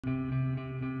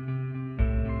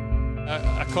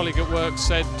A colleague at work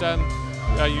said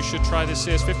you should try this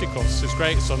CS50 course. It's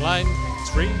great, it's online, it's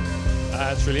free,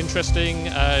 it's really interesting,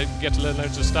 get to learn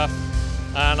loads of stuff,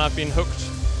 and I've been hooked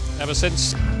ever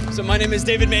since. So my name is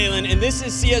David Malin, and this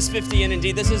is CS50, and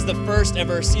indeed this is the first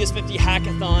ever CS50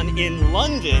 Hackathon in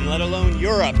London, let alone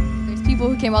Europe. There's people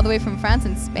who came all the way from France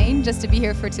and Spain just to be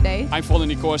here for today. I'm following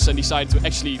the course and decided to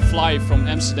actually fly from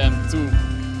Amsterdam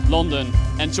to London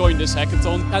and join this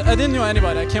hackathon. I didn't know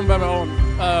anybody, I came by my own.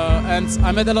 And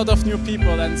I met a lot of new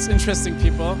people and interesting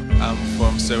people. I'm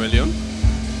from Sierra Leone,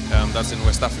 that's in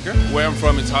West Africa. Where I'm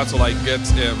from, it's hard to get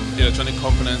electronic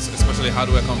components, especially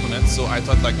hardware components. So I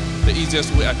thought the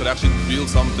easiest way I could actually build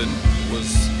something was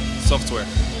software.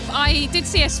 I did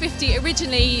CS50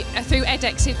 originally through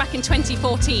edX back in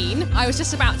 2014. I was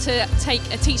just about to take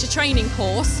a teacher training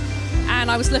course,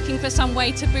 and I was looking for some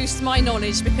way to boost my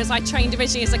knowledge because I trained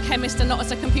originally as a chemist and not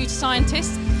as a computer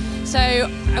scientist. So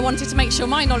I wanted to make sure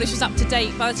my knowledge was up to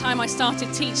date by the time I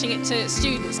started teaching it to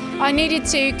students. I needed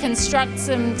to construct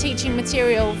some teaching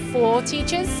material for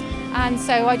teachers, and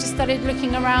so I just started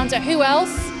looking around at who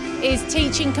else is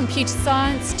teaching computer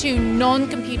science to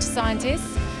non-computer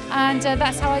scientists, and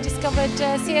that's how I discovered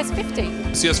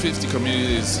CS50. CS50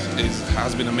 community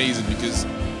has been amazing because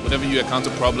whenever you encounter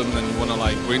problems and you want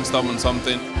to brainstorm on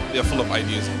something, they're full of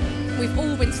ideas. We've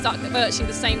all been stuck at virtually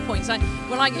the same point. So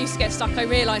when I used to get stuck, I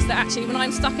realised that actually when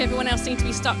I'm stuck, everyone else seems to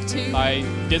be stuck too. I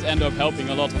did end up helping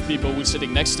a lot of people who were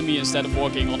sitting next to me instead of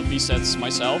working on the presets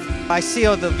myself. I see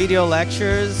all the video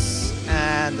lectures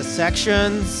and the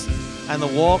sections and the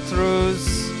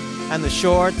walkthroughs and the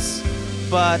shorts,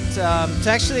 but to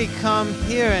actually come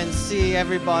here and see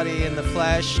everybody in the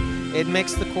flesh, it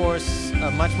makes the course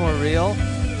much more real.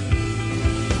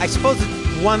 I suppose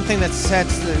one thing that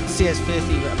sets the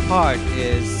CS50 apart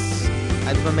is,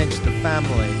 as I mentioned, the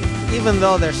family. Even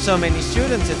though there's so many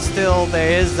students,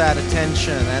 there is that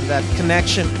attention and that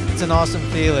connection. It's an awesome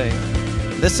feeling.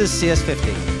 This is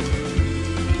CS50.